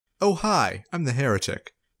Oh hi, I'm the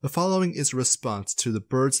Heretic. The following is a response to the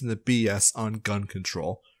Birds and the BS on gun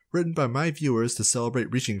control, written by my viewers to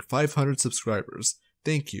celebrate reaching 500 subscribers.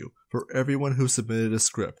 Thank you for everyone who submitted a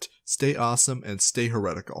script. Stay awesome and stay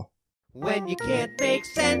heretical. When you can't make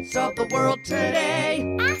sense of the world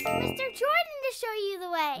today, ask Mr. Jordan to show you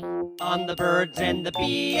the way. On the Birds and the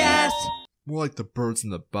BS. More like the Birds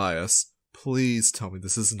and the Bias. Please tell me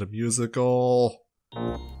this isn't a musical.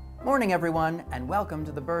 Morning everyone, and welcome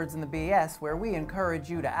to the Birds and the BS, where we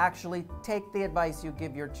encourage you to actually take the advice you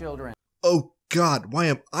give your children. Oh God, why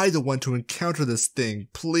am I the one to encounter this thing?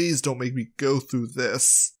 Please don't make me go through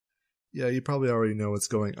this. Yeah, you probably already know what's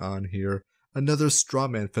going on here. Another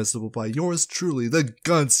Strawman festival by yours truly, the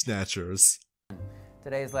Gun Snatchers.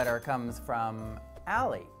 Today's letter comes from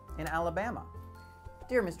Allie in Alabama.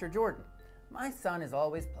 Dear Mr. Jordan, my son is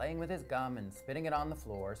always playing with his gum and spitting it on the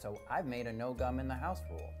floor, so I've made a no gum in the house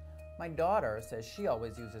rule. My daughter says she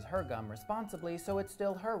always uses her gum responsibly, so it's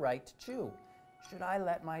still her right to chew. Should I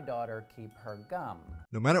let my daughter keep her gum?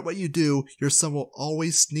 No matter what you do, your son will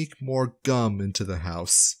always sneak more gum into the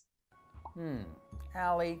house.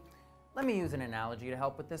 Allie, let me use an analogy to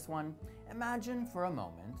help with this one. Imagine for a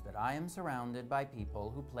moment that I am surrounded by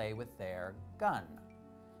people who play with their gun.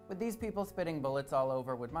 With these people spitting bullets all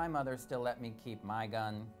over, would my mother still let me keep my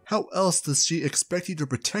gun? How else does she expect you to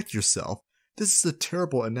protect yourself? This is a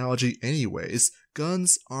terrible analogy anyways.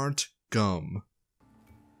 Guns aren't gum.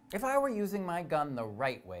 If I were using my gun the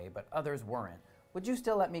right way, but others weren't, would you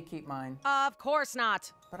still let me keep mine? Of course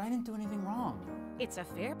not. But I didn't do anything wrong. It's a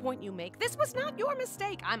fair point you make. This was not your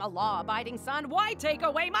mistake. I'm a law-abiding son. Why take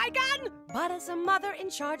away my gun? But as a mother in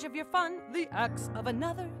charge of your fun, the acts of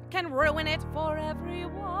another can ruin it for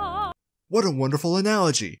everyone. What a wonderful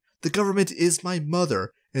analogy. The government is my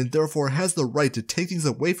mother, and therefore has the right to take things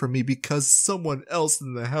away from me because someone else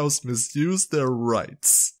in the house misused their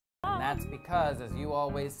rights. And that's because, as you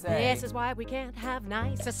always say... This is why we can't have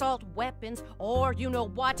nice assault weapons or you know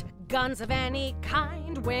what, guns of any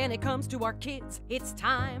kind. When it comes to our kids, it's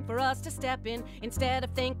time for us to step in instead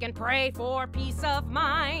of think and pray for peace of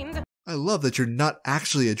mind. I love that you're not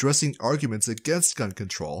actually addressing arguments against gun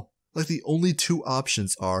control. Like the only two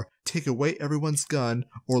options are take away everyone's gun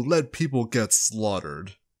or let people get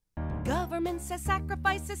slaughtered. Government says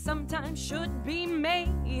sacrifices sometimes should be made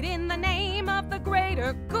in the name of the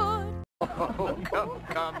greater good. Oh,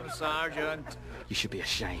 come, Sergeant. You should be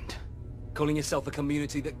ashamed. Calling yourself a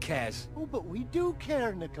community that cares. Oh, but we do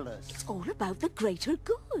care, Nicholas. It's all about the greater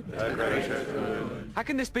good. The greater good. How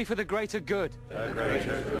can this be for the greater good? The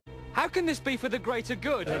greater good. How can this be for the greater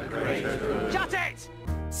good? The greater good. Shut it!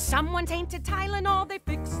 Someone tainted Tylenol, they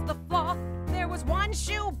fixed the flaw. There was one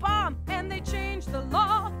shoe bomb, and they changed the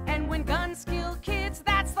law. And when guns kill kids,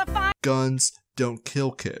 that's the fine. Guns don't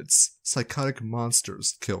kill kids. Psychotic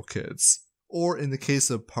monsters kill kids. Or in the case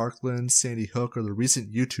of Parkland, Sandy Hook, or the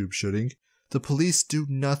recent YouTube shooting, the police do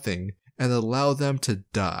nothing and allow them to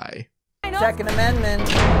die. Second Amendment.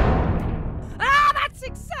 Ah, that's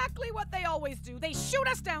exactly what they always do. They shoot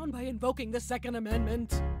us down by invoking the Second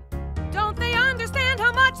Amendment. Don't they understand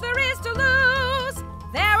how much there is to lose?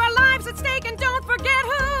 There are lives at stake and don't forget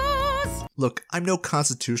whose. Look, I'm no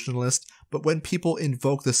constitutionalist, but when people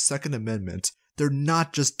invoke the Second Amendment, they're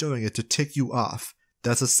not just doing it to tick you off.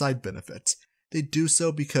 That's a side benefit. They do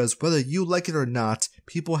so because whether you like it or not,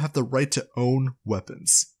 people have the right to own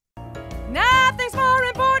weapons. Nothing's more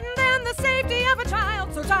important than the safety of a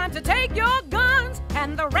child, so time to take your guns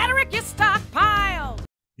and the rhetoric you stockpiled.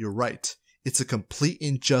 You're right. It's a complete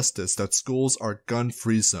injustice that schools are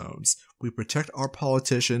gun-free zones. We protect our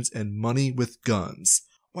politicians and money with guns.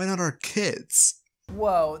 Why not our kids?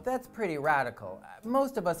 Whoa, that's pretty radical.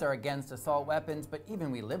 Most of us are against assault weapons, but even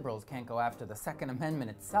we liberals can't go after the Second Amendment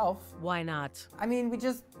itself. Why not? I mean, we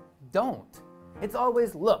just don't. It's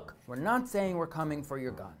always, look, we're not saying we're coming for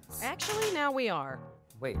your guns. Actually, now we are.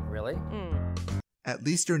 Wait, really? At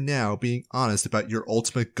least you're now being honest about your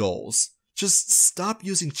ultimate goals. Just stop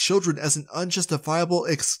using children as an unjustifiable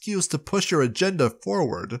excuse to push your agenda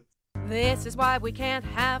forward. This is why we can't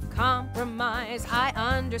have compromise. I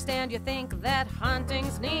understand you think that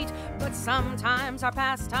hunting's neat, but sometimes our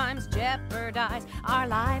pastimes jeopardize our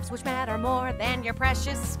lives, which matter more than your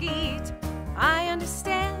precious skeet. I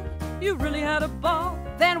understand you really had a ball,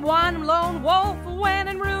 then one lone wolf went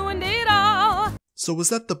and ruined it all. So was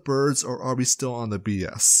that the birds, or are we still on the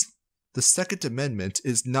BS? The Second Amendment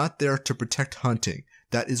is not there to protect hunting.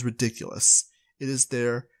 That is ridiculous. It is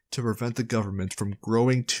there to prevent the government from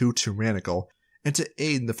growing too tyrannical and to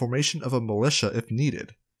aid in the formation of a militia if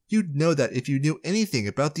needed. You'd know that if you knew anything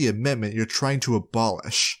about the amendment you're trying to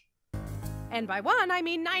abolish. And by one, I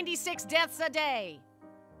mean 96 deaths a day.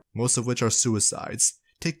 most of which are suicides.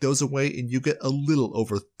 Take those away and you get a little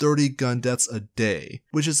over 30 gun deaths a day,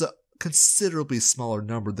 which is a considerably smaller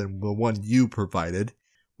number than the one you provided,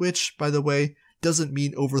 which, by the way, doesn't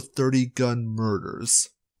mean over 30 gun murders.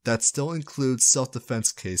 That still includes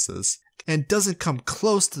self-defense cases, and doesn't come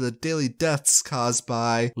close to the daily deaths caused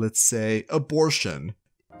by, let's say, abortion.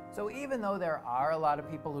 So even though there are a lot of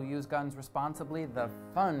people who use guns responsibly, the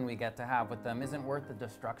fun we get to have with them isn't worth the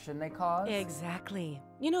destruction they cause? Exactly.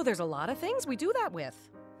 You know, there's a lot of things we do that with.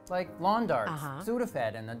 Like lawn darts,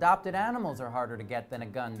 Sudafed, and adopted animals are harder to get than a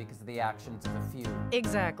gun because of the actions of a few.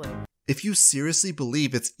 Exactly. If you seriously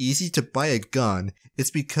believe it's easy to buy a gun,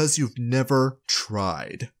 it's because you've never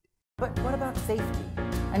tried. But what about safety?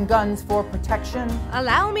 And guns for protection?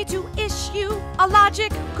 Allow me to issue a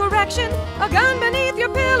logic correction. A gun beneath your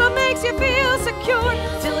pillow makes you feel secure.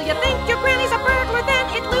 Till you think your granny's a burglar, then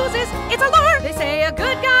it loses its allure. They say a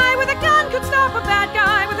good guy with a gun could stop a bad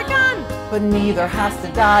guy with a gun. But neither has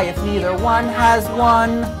to die if neither one has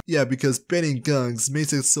one. Yeah, because banning guns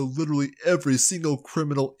makes it so literally every single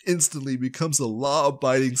criminal instantly becomes a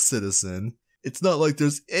law-abiding citizen. It's not like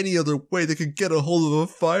there's any other way they could get a hold of a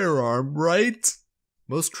firearm, right?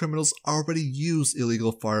 Most criminals already use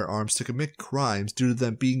illegal firearms to commit crimes due to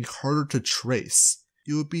them being harder to trace.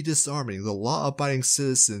 You would be disarming the law-abiding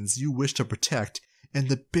citizens you wish to protect, and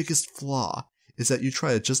the biggest flaw is that you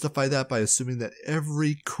try to justify that by assuming that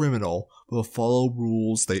every criminal will follow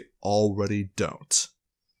rules they already don't.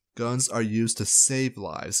 Guns are used to save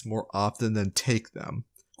lives more often than take them.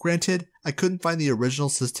 Granted, I couldn't find the original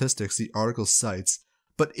statistics the article cites,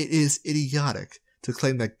 but it is idiotic to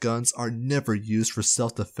claim that guns are never used for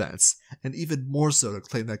self-defense, and even more so to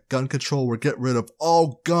claim that gun control will get rid of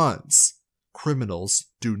all guns. Criminals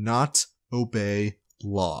do not obey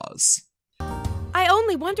laws. I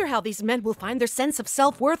only wonder how these men will find their sense of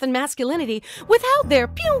self-worth and masculinity without their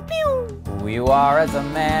pew-pew. Who you are as a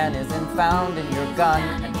man isn't found in your gun,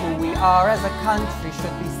 and who we are as a country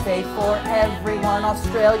should be safe for everyone.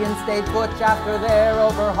 Australians stay butch after their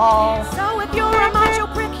overhaul. So if you're a macho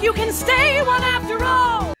prick, you can stay one after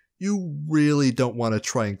all. You really don't want to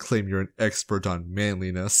try and claim you're an expert on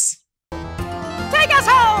manliness. Take us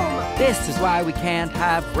home! This is why we can't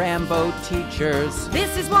have Rambo teachers.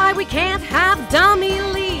 This is why we can't have dummy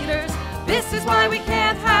leaders. This is why we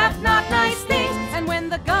can't have not nice things. And when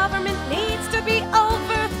the government needs to be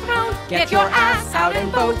overthrown, get your ass out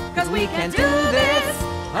and vote, cause we can do this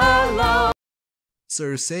alone. So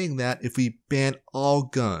you're saying that if we ban all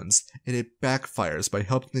guns and it backfires by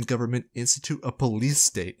helping the government institute a police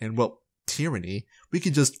state and, well, tyranny, we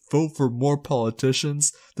can just vote for more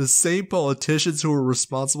politicians? The same politicians who were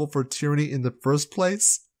responsible for tyranny in the first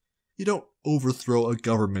place? You don't overthrow a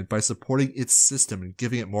government by supporting its system and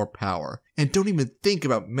giving it more power. And don't even think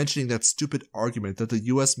about mentioning that stupid argument that the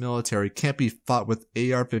US military can't be fought with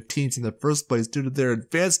AR-15s in the first place due to their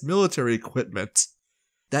advanced military equipment.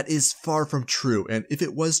 That is far from true, and if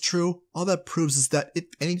it was true, all that proves is that, if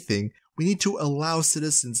anything, we need to allow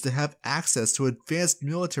citizens to have access to advanced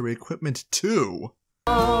military equipment too.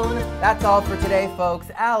 That's all for today, folks.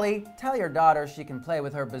 Allie, tell your daughter she can play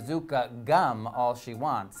with her bazooka gum all she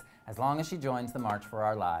wants, as long as she joins the March for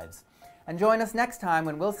Our Lives. And join us next time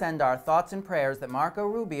when we'll send our thoughts and prayers that Marco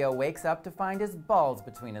Rubio wakes up to find his balls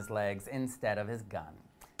between his legs instead of his gun.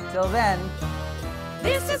 Till then,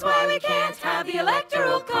 this is why we can't have the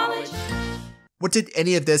Electoral College. What did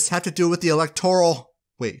any of this have to do with the electoral?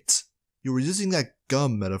 Wait, you were using that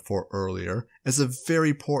gum metaphor earlier as a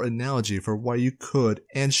very poor analogy for why you could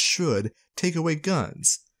and should take away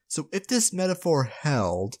guns. So if this metaphor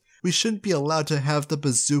held, we shouldn't be allowed to have the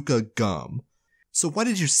bazooka gum. So why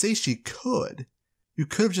did you say she could? You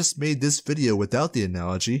could have just made this video without the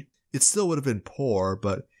analogy. It still would have been poor,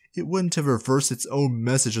 but it wouldn't have reversed its own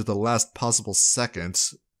message at the last possible second.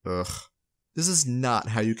 Ugh. This is not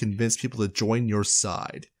how you convince people to join your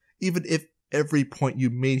side. Even if every point you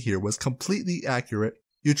made here was completely accurate,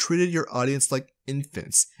 you treated your audience like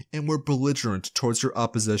infants and were belligerent towards your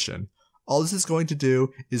opposition. All this is going to do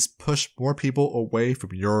is push more people away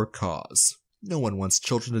from your cause. No one wants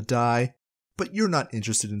children to die, but you're not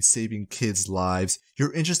interested in saving kids' lives.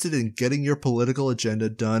 You're interested in getting your political agenda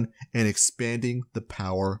done and expanding the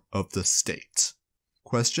power of the state.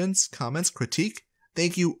 Questions, comments, critique?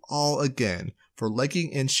 Thank you all again for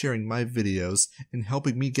liking and sharing my videos and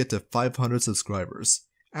helping me get to 500 subscribers.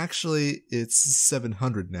 Actually, it's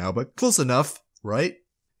 700 now, but close enough, right?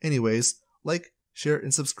 Anyways, like, share,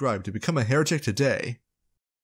 and subscribe to become a heretic today.